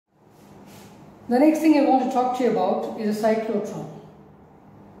The next thing I want to talk to you about is a cyclotron.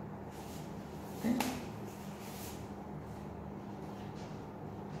 Okay.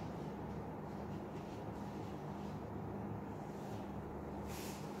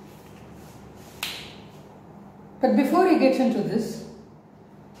 But before we get into this,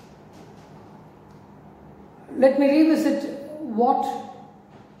 let me revisit what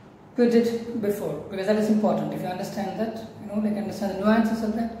we did before, because that is important. If you understand that, like understand the nuances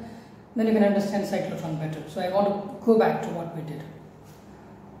of that, then you can understand cyclotron better. So I want to go back to what we did.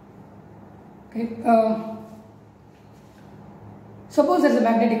 Okay. Suppose there is a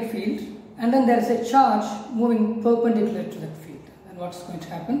magnetic field, and then there is a charge moving perpendicular to that field. And what's going to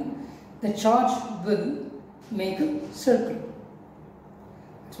happen? The charge will make a circle.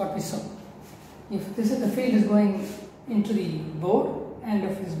 That's what we saw. If this is the field is going into the board, and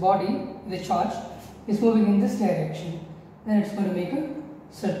if this body, the charge, is moving in this direction, then it's going to make a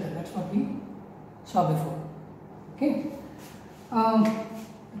circle. That's what we saw before. Okay.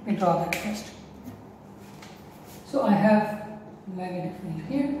 Let me draw that first. So I have magnetic field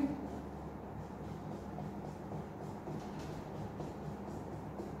here.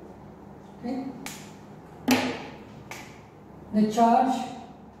 Okay. The charge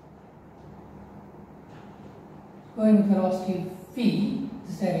going with velocity v,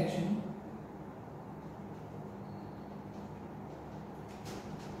 this direction,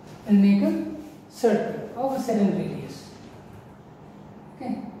 will make a circle of a certain radius.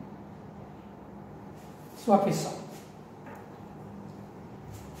 Okay, that's what we saw.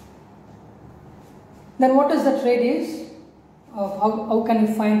 Then what is that radius? How can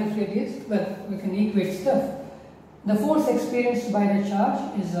we find the radius? Well, we can equate stuff. The force experienced by the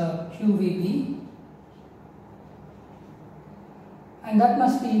charge is QVB, and that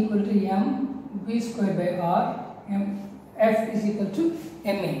must be equal to mv squared by r. F is equal to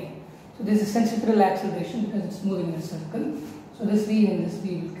ma. So this is centripetal acceleration because it's moving in a circle. So this v and this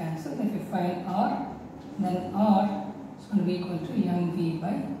v will cancel. If you find r, then r is going to be equal to mv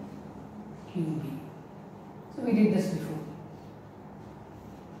by qb. So we did this before.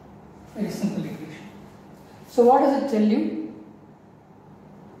 Very simple equation. So what does it tell you?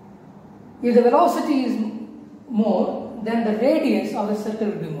 If the velocity is more, then the radius of the circle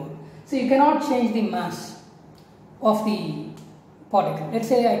will be more. So you cannot change the mass of the particle. Let's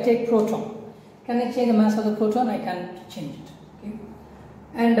say I take proton. Can I change the mass of the proton? I can't change it. Okay?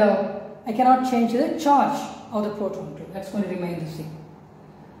 And I cannot change the charge of the proton too. That's going to remain the same.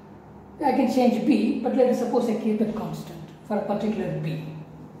 I can change B, but let us suppose I keep it constant for a particular B.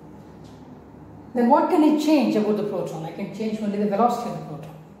 Then what can I change about the proton? I can change only the velocity of the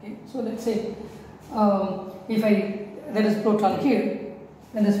proton. Okay? So let's say if there is proton here,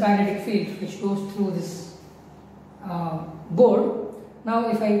 then this magnetic field which goes through this board. Now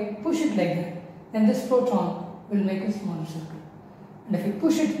if I push it like that, then this proton will make a smaller circle. And if I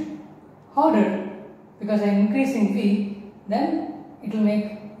push it harder, because I am increasing V, then it will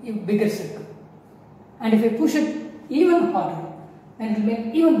make a bigger circle. And if I push it even harder, then it will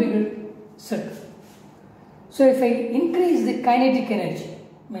make even bigger circle. So if I increase the kinetic energy,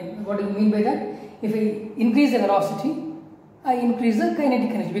 what do you mean by that? If I increase the velocity, I increase the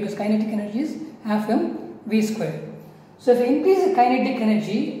kinetic energy, because kinetic energy is half mv squared. So if I increase the kinetic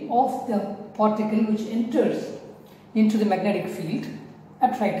energy of the particle which enters into the magnetic field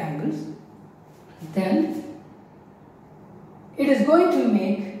at right angles, then it is going to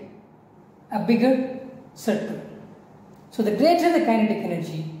make a bigger circle. So the greater the kinetic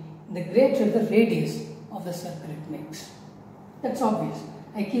energy, the greater the radius of the circle it makes. That's obvious.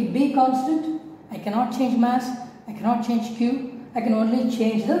 I keep B constant, I cannot change mass, I cannot change Q, I can only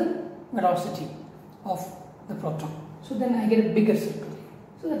change the velocity of the proton. So then I get a bigger circle.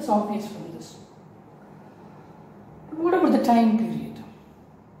 So that's obvious from this. But what about the time period?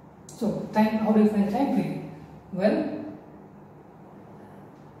 So how do you find the time period? Well,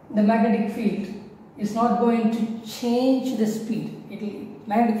 the magnetic field is not going to change the speed.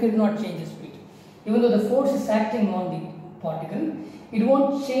 Magnetic field will not change the speed. Even though the force is acting on the particle, it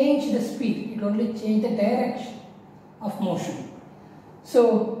won't change the speed. It will only change the direction of motion.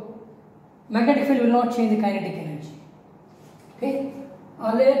 So magnetic field will not change the kinetic energy. Okay.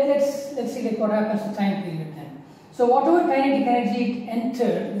 Let's see what happens to time period then. So whatever kinetic energy it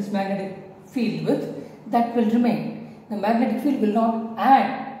entered this magnetic field with, that will remain. The magnetic field will not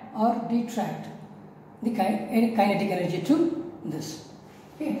add or detract the kinetic energy to this.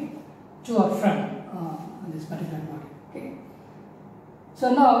 Okay. To or from this particular body. Okay.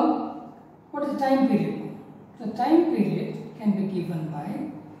 So now, what is the time period? So time period can be given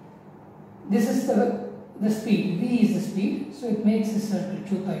by, this is the the speed, v is the speed, so it makes the circle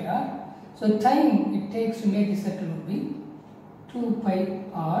 2 pi r. So the time it takes to make the circle would be 2 pi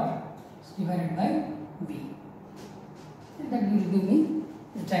r divided by v. And that will give me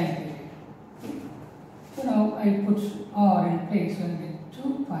the time period. So now I put r in place, so I get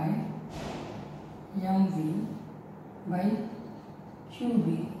 2 pi mv by qv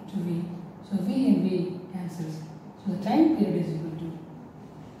to v. So v and v cancels. So the time period is equal to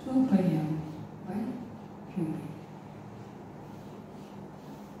 2 pi m by qv.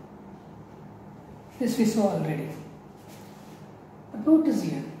 This we saw already. But notice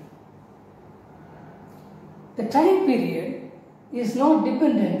here, the time period is not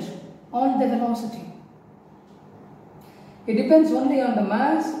dependent on the velocity. It depends only on the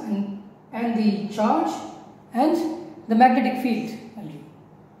mass and the charge and the magnetic field value.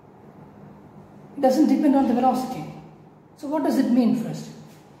 It doesn't depend on the velocity. So what does it mean first?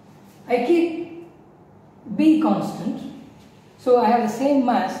 I keep B constant, so I have the same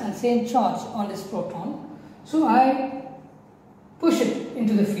mass and same charge on this proton, so I push it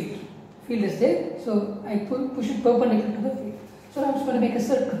into the field. Field is there, so I push it perpendicular to the field. So I'm just going to make a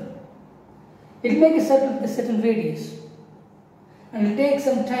circle. It will make a circle with a certain radius, and it will take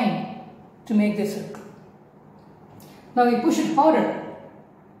some time to make the circle. Now we push it harder.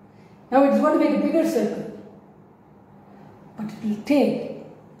 Now it's going to make a bigger circle, but it will take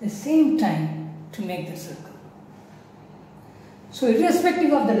the same time to make the circle. So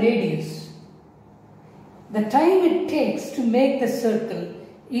irrespective of the radius, the time it takes to make the circle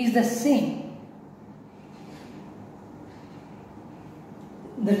is the same.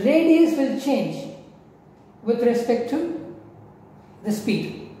 The radius will change with respect to the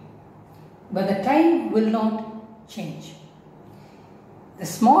speed, but the time will not change. The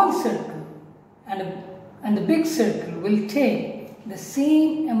small circle and the big circle will take the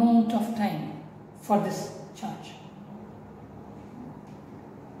same amount of time for this charge.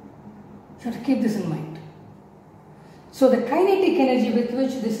 So to keep this in mind. So the kinetic energy with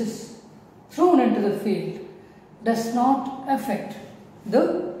which this is thrown into the field does not affect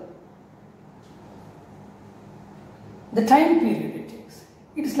the time period it takes.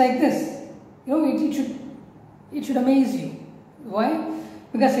 It is like this. You know, it should amaze you. Why?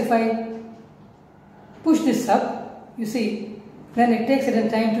 Because if I push this up, you see, then it takes certain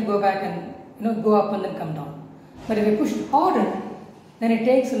time to go back and go up and then come down. But if I push it harder, then it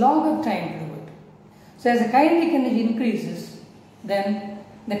takes a longer time to do it. So as the kinetic energy increases, then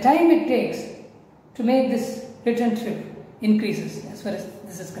the time it takes to make this return trip increases as far as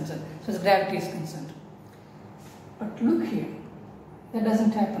this is concerned, so as gravity is concerned. But look here, that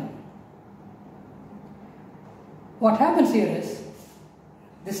doesn't happen. What happens here is,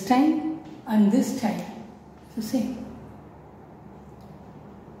 this time and this time is the same.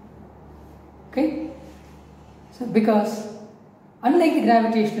 Okay? So because unlike the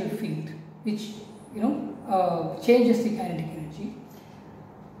gravitational field, which changes the kinetic energy,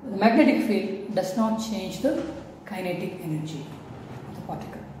 the magnetic field does not change the kinetic energy of the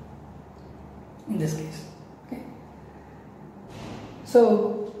particle in this case. Okay?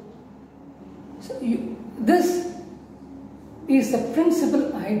 This is the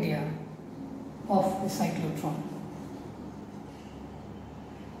principal idea of the cyclotron.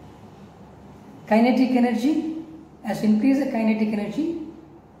 Kinetic energy, as you increase the kinetic energy,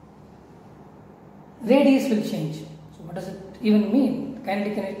 radius will change. So what does it even mean?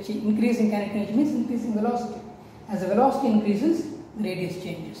 Kinetic energy, increasing kinetic energy means increasing velocity. As the velocity increases, the radius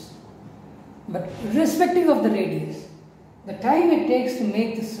changes. But irrespective of the radius, the time it takes to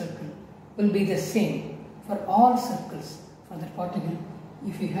make this circle will be the same for all circles for that particle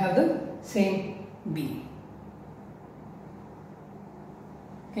if you have the same B.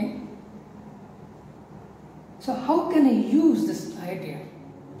 Okay? So how can I use this idea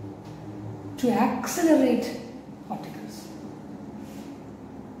to accelerate particles?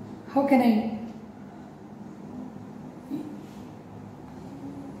 How can I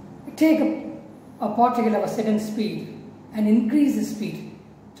take a particle of a certain speed and increase the speed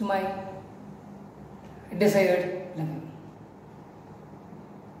to my desired level?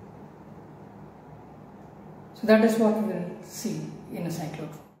 So that is what we will see in a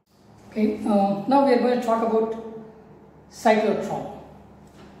cyclotron. Okay, now we are going to talk about cyclotron.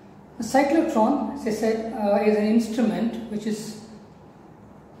 A cyclotron, as I said, is an instrument which is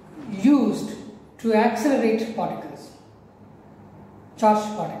used to accelerate particles,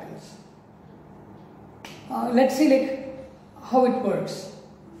 charged particles. Let's see how it works.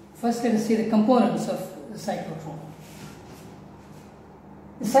 First, let us see the components of the cyclotron.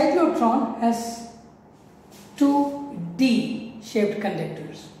 The cyclotron has two D-shaped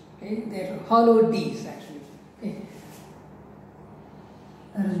conductors. Okay? They are hollow Ds actually.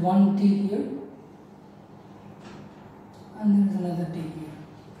 There is one T here and there is another T here.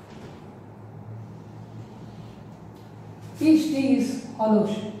 Each T is hollow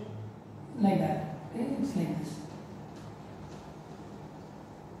like that. Okay? It's like this.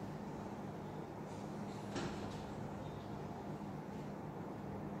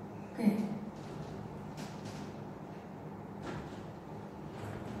 Okay.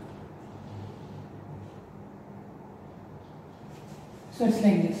 So it's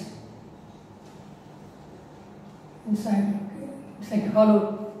like this. Inside, okay. It's like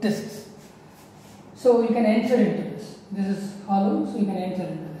hollow discs. So you can enter into this. This is hollow, so you can enter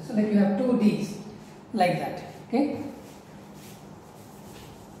into this. So like you have two Ds like that. Okay.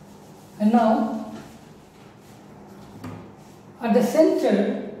 And now at the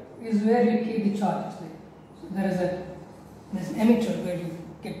center is where you keep the charges. So there is this emitter where you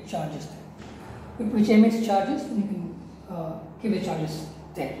get charges there, which emits charges, and you can keep the charges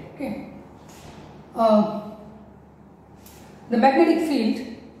there. Okay. The magnetic field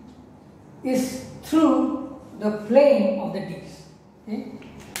is through the plane of the Ds. Okay.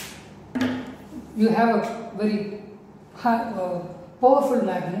 You have a very high, powerful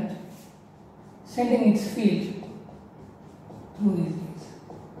magnet sending its field through these Ds.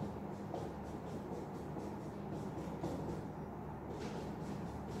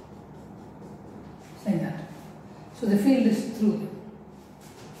 Like that. So the field is through them.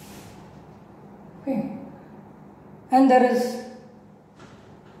 Okay. And there is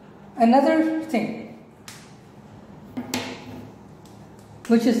another thing,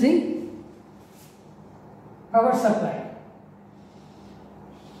 which is the power supply.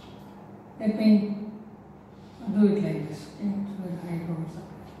 Let me do it like this. Okay. So the high power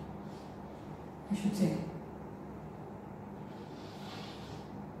supply, I should say.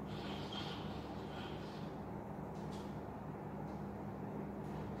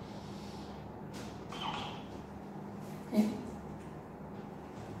 Okay.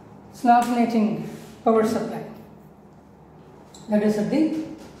 It's an alternating power supply. That is at the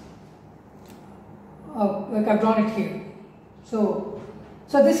like I've drawn it here. So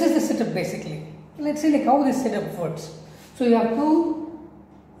this is the setup basically. Let's see like how this setup works. So you have two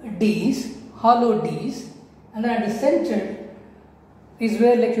Ds, hollow Ds, and then at the center is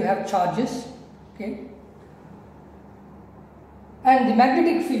where like you have charges. Okay. And the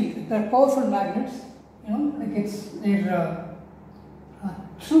magnetic field, they are powerful magnets. You know, like they're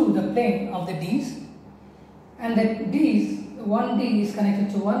through the plane of the Ds, and the Ds, one D is connected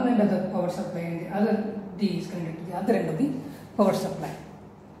to one end of the power supply and the other D is connected to the other end of the power supply.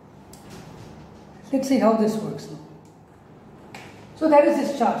 Let's see how this works now. So there is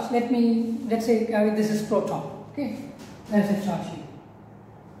this charge. Let's say this is proton. Okay, there is a charge here.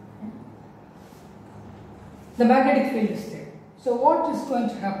 Okay. The magnetic field is there. So what is going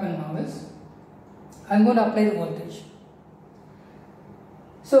to happen now is, I'm going to apply the voltage.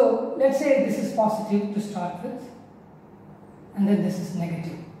 So let's say this is positive to start with, and then this is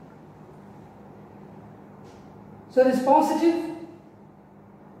negative. So this positive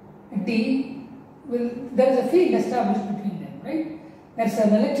D there is a field established between them, right? There's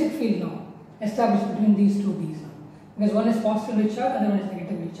an electric field now established between these two Ds now, because one is positively charged, other one is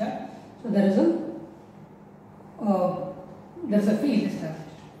negatively charged. So there is a field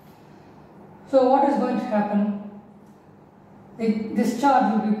established. So what is going to happen? This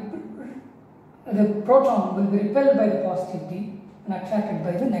charge will be, the proton will be repelled by the positive D and attracted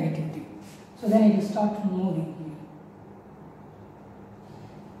by the negative D. So then it will start moving here.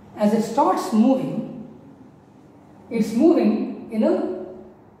 As it starts moving, it's moving in a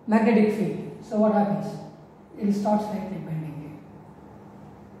magnetic field. So what happens? It will start slightly bending here.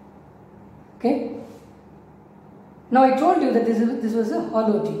 Okay? Now I told you that this was a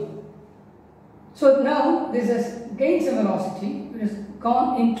hollow D. So now this has gained some velocity, it has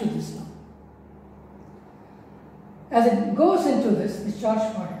gone into this now. As it goes into this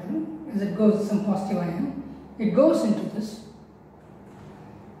charged particle, as it goes some positive ion, it goes into this.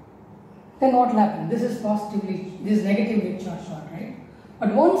 Then what will happen? This is negatively charged one, right?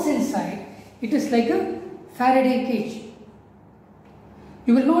 But once inside, it is like a Faraday cage.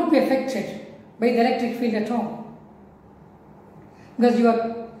 You will not be affected by the electric field at all, because you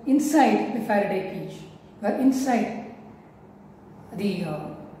are inside the Faraday cage. You are inside the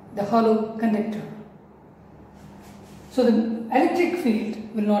hollow conductor. So the electric field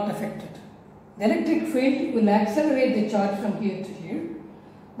will not affect it. The electric field will accelerate the charge from here to here,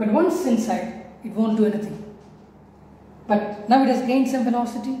 but once inside, it won't do anything. But now it has gained some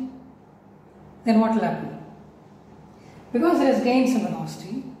velocity. Then what will happen? Because it has gained some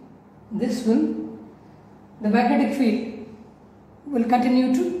velocity, the magnetic field will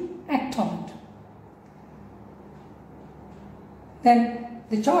continue to act on it. Then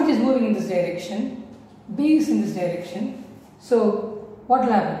the charge is moving in this direction, B is in this direction, so what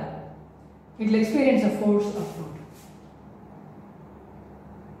will happen? It will experience a force upward,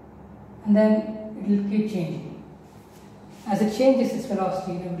 and then it will keep changing. As it changes its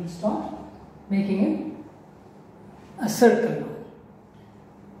velocity, it will start making a circle.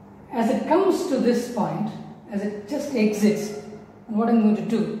 As it comes to this point, as it just exits, and what I am going to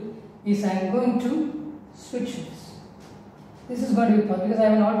do is I am going to switch this. This is going to be possible because I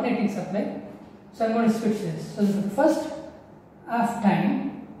have an alternating supply, so I am going to switch this. So, this is the first half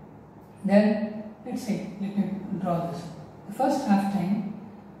time, then let's say, let me draw this. The first half time,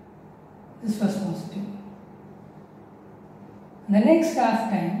 this was positive. And the next half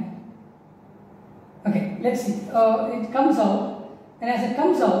time, okay, let's see, it comes out, and as it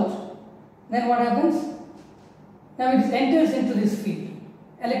comes out, then what happens? Now it enters into this field,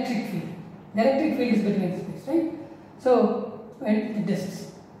 electric field. The electric field is between space, right? So, it does.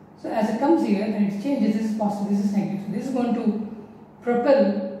 So, as it comes here, then it changes, this is positive, this is negative. So, this is going to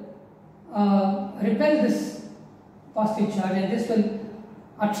repel this positive charge, and this will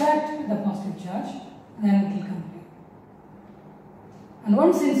attract the positive charge, and then it will come here. And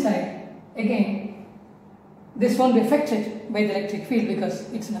once inside, again, this won't be affected by the electric field because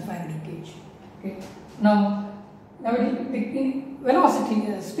it's in a Faraday cage. Okay. Now the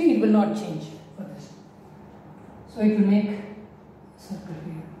velocity, speed will not change for this. So it will make a circle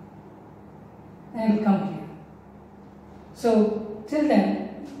here, and it will come here. So till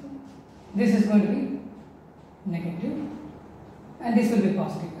then, this is going to be negative, and this will be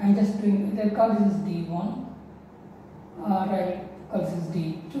positive. I am just doing, I'll call this D1, or I'll call this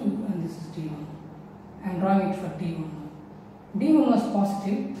D2, and this is D1. I am drawing it for D1. D1 was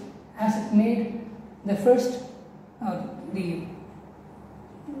positive as it made the first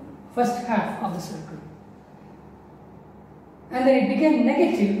half of the circle, and then it became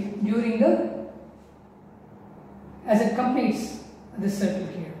negative during as it completes this circle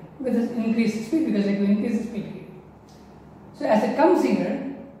here with this increased speed, because it will increase the speed here. So as it comes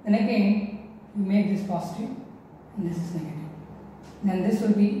here, then again you make this positive and this is negative. Then this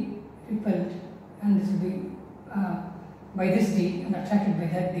will be repelled, and this will be by this D and attracted by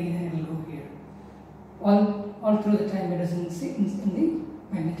that D, then it will go here. All through the time it is in the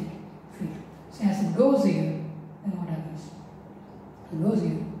magnetic field. So as it goes here, then what happens? It goes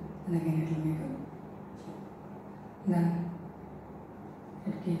here, and again it will make a, then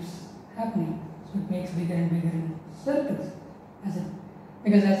it keeps happening. So it makes bigger and bigger circles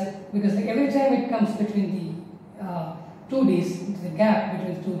because every time it comes between the two Ds, into the gap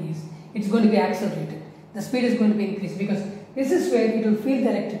between the two Ds, it's going to be accelerated. The speed is going to be increased because this is where it will feel the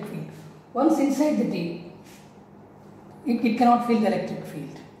electric field. Once inside the D, it cannot feel the electric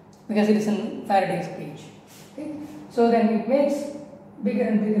field because it is in Faraday's cage. Okay? So then it makes bigger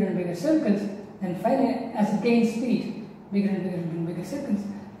and bigger and bigger circles, and finally as it gains speed, bigger and bigger and bigger circles,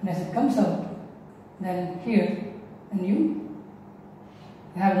 and as it comes out, then here, and you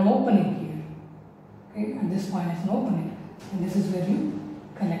have an opening here. Okay? And this point is an opening, and this is where you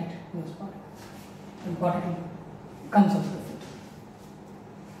connect those particles. The particle comes out of it.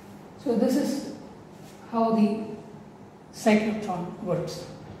 So this is how the cyclotron works.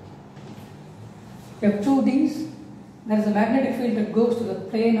 You have two Ds. There is a magnetic field that goes to the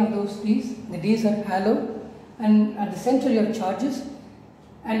plane of those Ds. The Ds are hollow, and at the center you have charges,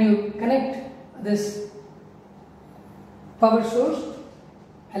 and you connect this power source,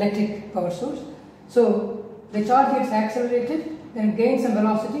 electric power source. So the charge gets accelerated, then gains some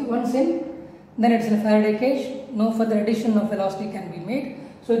velocity. Once in, then it's in a Faraday cage. No further addition of velocity can be made.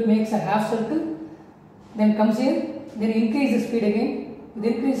 So it makes a half circle, then comes here, then increase the speed again. With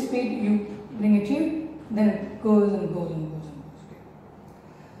increased speed, you bring it here, then it goes and goes and goes and goes.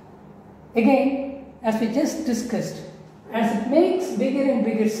 Again, as we just discussed, as it makes bigger and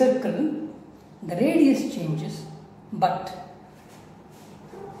bigger circle, the radius changes, but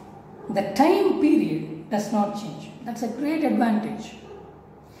the time period does not change. That's a great advantage,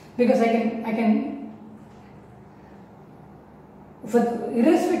 because I can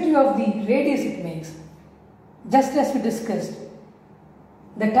irrespective of the radius it makes, just as we discussed,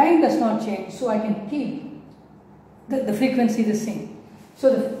 the time does not change, so I can keep the frequency the same.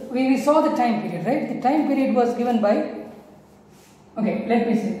 So we saw the time period, right? The time period was given by, okay, let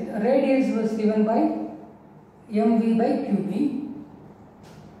me see, the radius was given by mv by qb,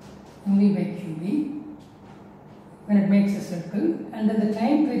 when it makes a circle, and then the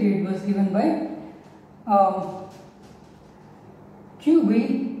time period was given by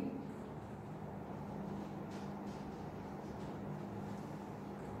qb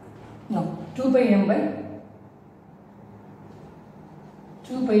no, 2 pi m by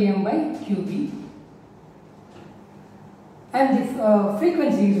qb, and the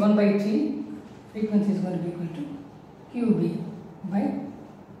frequency is 1 by t. Frequency is going to be equal to qb by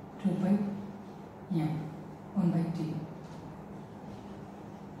 2 pi m, 1 by t.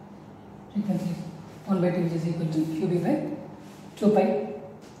 Frequency is 1 by t, which is equal to qb by 2 pi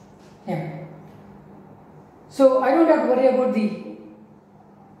m. So I don't have to worry about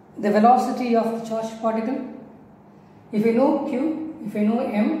the velocity of the charged particle. If I know q, if I know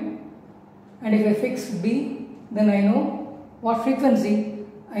m, and if I fix b, then I know what frequency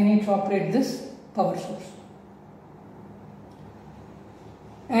I need to operate this power source.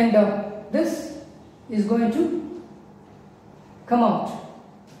 And this is going to come out,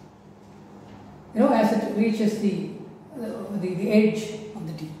 as it reaches the edge of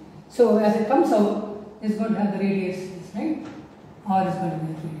the T. So as it comes out, it's going to have the radius, right? R is going to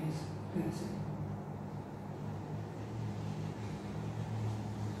be the radius.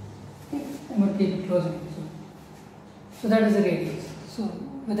 Okay. I'm going to keep it closer. So that is the radius. So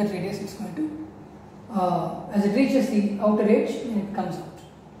with that radius, it's going to, as it reaches the outer edge, it comes out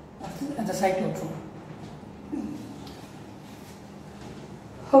at the cyclotron.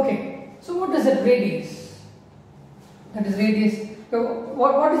 Okay. So what is that radius? That is radius. So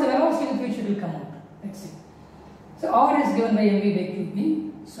what is the velocity with which it will come out? Let's see. So R is given by mv by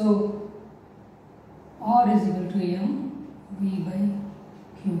qb. So R is equal to mv by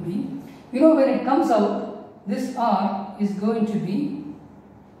qb. When it comes out, this R is going to be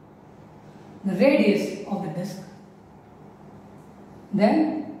the radius of the disk.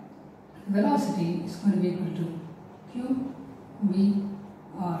 Then velocity is going to be equal to qb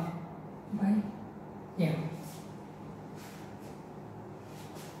r by m.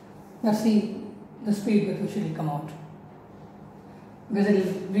 That's the speed with which it will come out, because it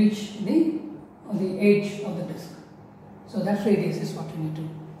will reach the edge of the disk. So that radius is what you need to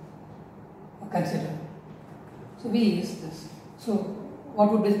consider. So V is this. So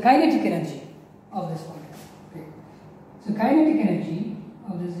what would be the kinetic energy of this particle? Okay. So kinetic energy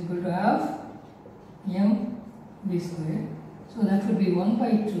of this is equal to half m v square. So that would be 1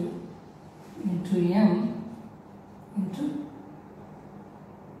 by 2 into m into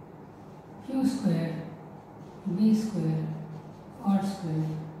q square b square r square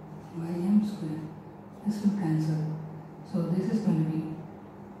by m square. This will cancel. So this is going to be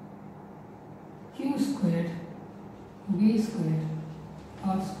q squared b squared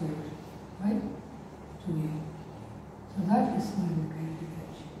r squared by 2m. So that is going to be kinetic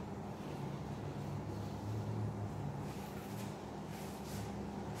energy.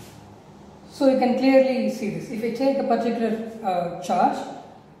 So you can clearly see this. If I take a particular charge,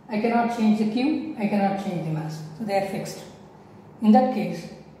 I cannot change the q, I cannot change the mass. So they are fixed. In that case,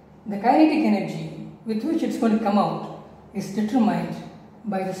 the kinetic energy with which it's going to come out is determined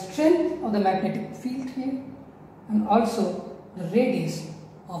by the strength of the magnetic field here and also the radius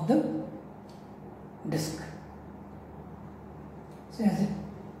of the disk.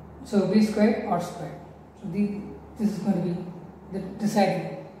 So V squared R squared. So this is going to be the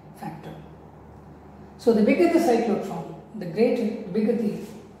deciding factor. So the bigger the cyclotron, the bigger the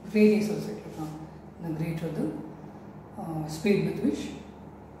radius of the cyclotron, the greater the speed with which,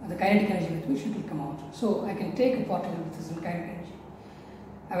 the kinetic energy with which it will come out. So I can take a particle with this kinetic energy.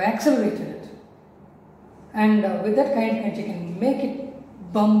 I have accelerated it, and with that kinetic energy I can make it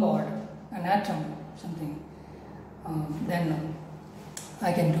bombard an atom or something. Then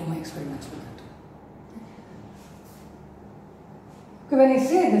I can do my experiments with it. Okay, when I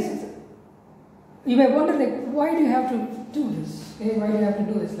say this, you may wonder, like, why do you have to do this? Okay, why do you have to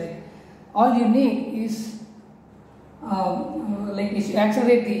do this? Like, all you need is, if you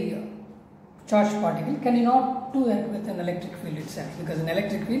accelerate the charged particle, can you not do that with an electric field itself? Because in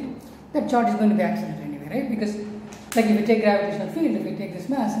electric field, that charge is going to be accelerated anyway, right? Because, like, if you take gravitational field, if you take this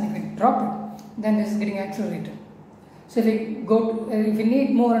mass and if you drop it, then this is getting accelerated. So if we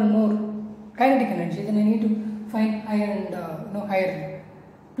need more and more kinetic energy, then I need to find higher and higher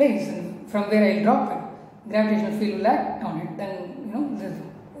place, and from where I will drop it, gravitational field will act on it. Then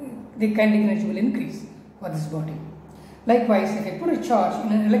the kinetic energy will increase for this body. Likewise, if I put a charge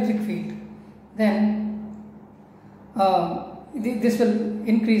in an electric field, then this will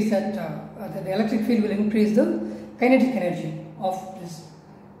increase that. The electric field will increase the kinetic energy of this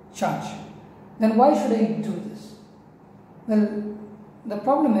charge. Then why should I do this? Well, the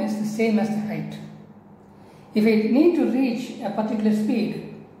problem is the same as the height. If I need to reach a particular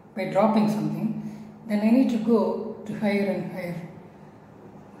speed by dropping something, then I need to go to higher and higher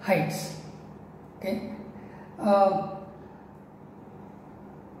heights. Okay.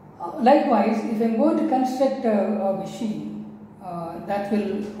 Likewise, if I am going to construct a machine that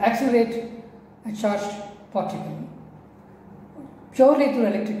will accelerate a charged particle purely through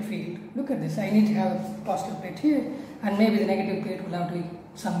electric field, look at this, I need to have a positive plate here and maybe the negative plate will have to be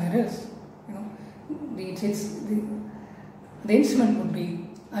somewhere else. You know, the instrument would be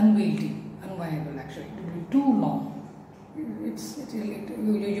unwieldy, unviable actually, it would be too long. You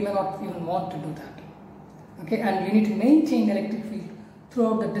may not even want to do that. Okay, and you need to maintain the electric field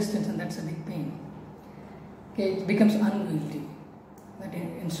throughout the distance, and that's a big pain. Okay, it becomes unwieldy, that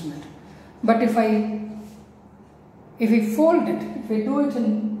instrument. But if we fold it, if we do it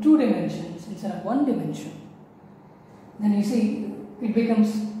in 2 dimensions instead of 1 dimension, then you see it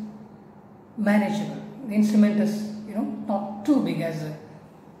becomes manageable. The instrument is, you know, not too big as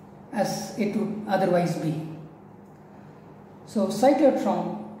it would otherwise be. So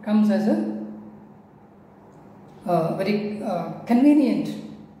cyclotron comes as a very convenient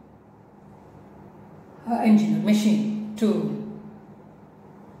engine, machine to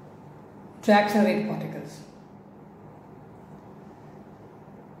accelerate particles.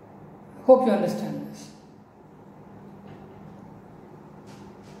 Hope you understand this.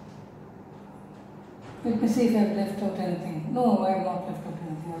 Let me see if I have left out anything. No, I have not left out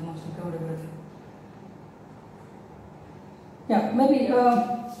anything. I have almost covered everything. Yeah, maybe I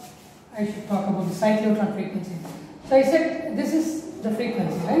should talk about the cyclotron frequency. So I said this is the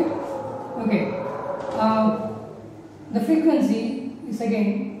frequency, right? Okay. The frequency is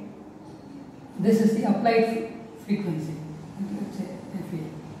again, this is the applied frequency. Let's say FA.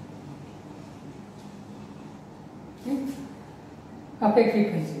 Okay. Applied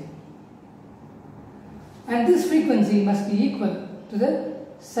frequency. And this frequency must be equal to the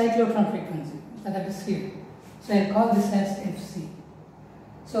cyclotron frequency, that is here. So I'll call this as Fc.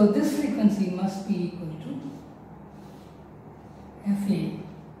 So this frequency must be equal to Fa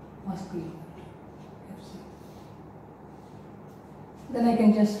must be equal to Fc. Then I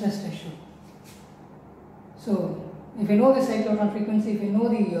can just rest assured. So if I know the cyclotron frequency, if I know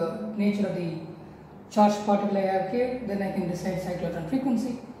the nature of the charged particle I have here, then I can decide cyclotron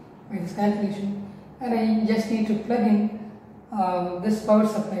frequency by this calculation, and I just need to plug in this power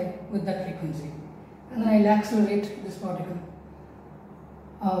supply with that frequency, and then I'll accelerate this particle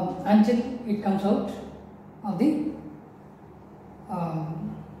until it comes out of the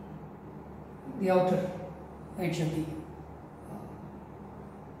outer edge of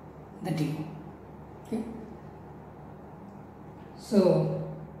the D. Okay. So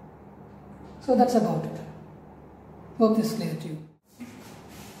that's about it. Hope this is clear to you.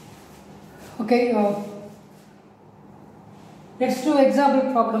 Okay, let's do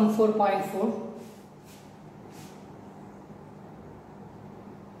example problem 4.4.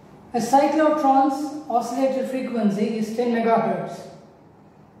 A cyclotron's oscillator frequency is 10 MHz.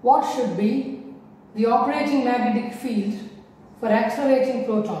 What should be the operating magnetic field for accelerating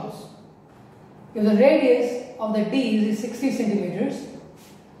protons? If the radius of the D is 60 centimeters,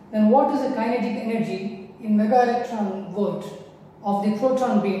 then what is the kinetic energy in megaelectron volt of the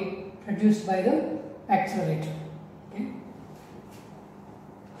proton beam produced by the accelerator? Okay.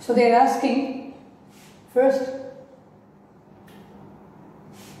 So they are asking first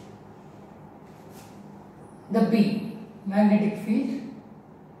the B, magnetic field,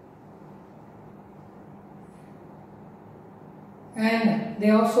 and they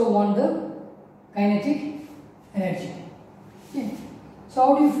also want the kinetic energy. Okay. So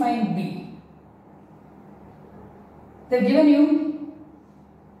how do you find B? They've given you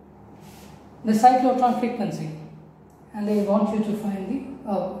the cyclotron frequency and they want you to find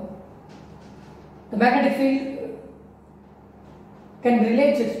the magnetic field can be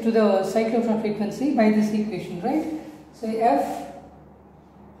related to the cyclotron frequency by this equation, right? So F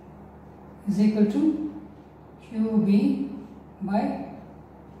is equal to QB by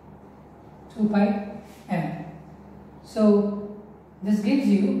 2 pi m. So this gives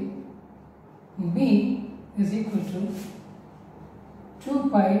you B is equal to 2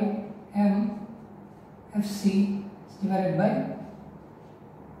 pi m Fc divided by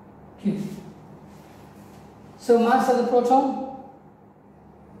Q. So mass of the proton,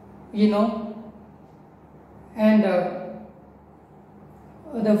 you know, and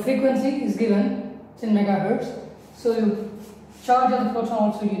the frequency is given 10 MHz. So you charge of the proton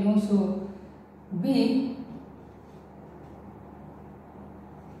also, you know, so B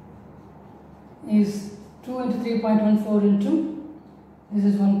is 2 into 3.14 into, this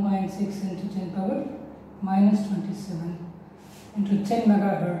is 1.6 into 10 power minus 27 into 10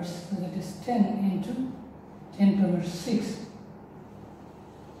 MHz, so that is 10 into 10 power 6.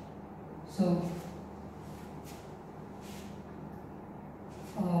 So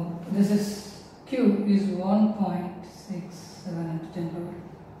this is Q is 1.67 into 10 power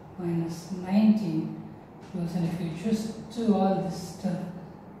minus 19 joules, and if you just do all this stuff,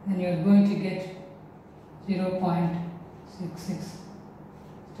 then you are going to get 0.66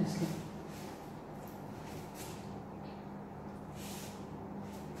 Tesla.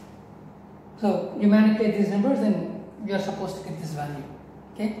 So you manipulate these numbers, then you are supposed to get this value.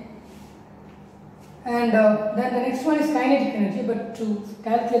 Okay. And then the next one is kinetic energy, but to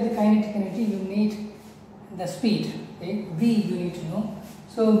calculate the kinetic energy you need the speed. Okay, V you need to know.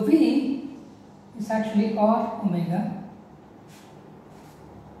 So V is actually R omega.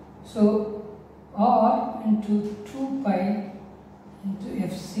 So R into 2 pi into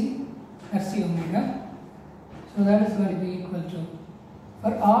FC omega. So that is going to be equal to,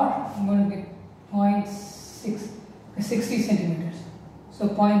 for R I'm going to get 0.6, 60 centimeters. So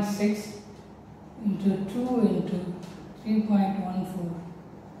 0.6 into 2 into 3.14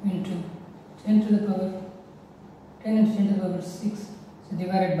 into 10 to the power 10 into 10 to the power 6. So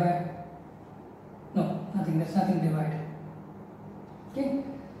divided by, no, nothing, there's nothing divided. Okay.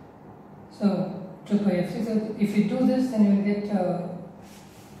 So 2 pi f6. So if you do this, then you will get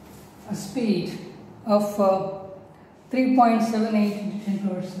a speed of 3.78 into 10 to the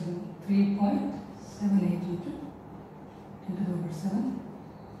power 7. 3.78 into 10 to the power 7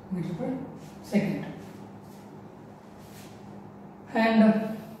 meters per second.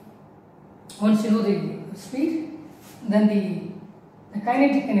 And once you know the speed, then the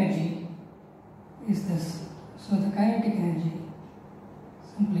kinetic energy is this. So the kinetic energy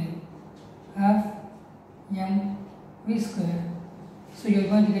simply half m v square. So you are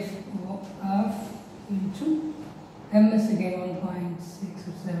going to get half into m is again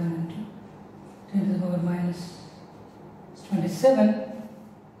 1.667 into 10 to the power minus 27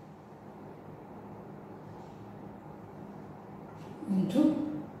 into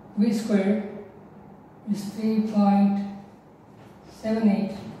v square is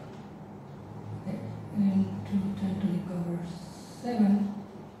 3.78 into 10 to the power 7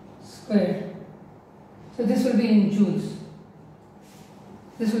 squared. So this will be in joules.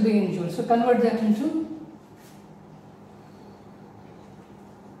 This will be in joules. So convert that into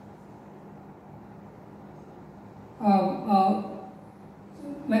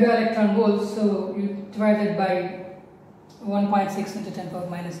mega electron volts. So you divide that by 1.6 into 10 power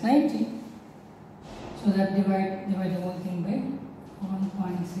minus 90. So that divide the whole thing by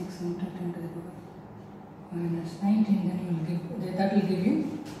 1.6 into 10 to the power minus 19. Then you will give, that will give you,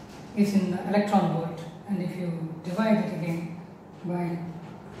 it's in electron volt. And if you divide it again by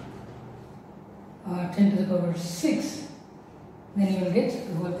 10 to the power 6, then you will get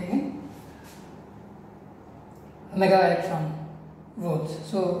the whole thing in mega electron volts.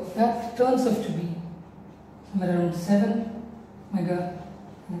 So that turns out to be somewhere around 7 mega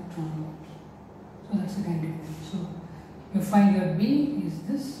electron volts. So that's the kinetic energy. So you find your B is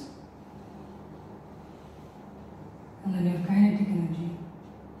this, and then your kinetic energy.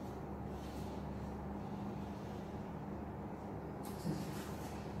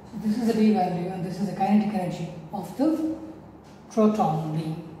 So this is the B value, and this is the kinetic energy of the proton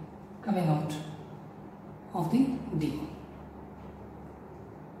beam coming out of the D.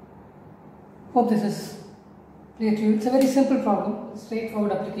 Hope this is clear to you. It's a very simple problem,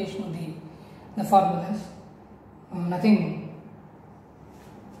 straightforward application of the formulas. Nothing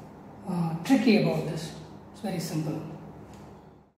tricky about this. It's very simple.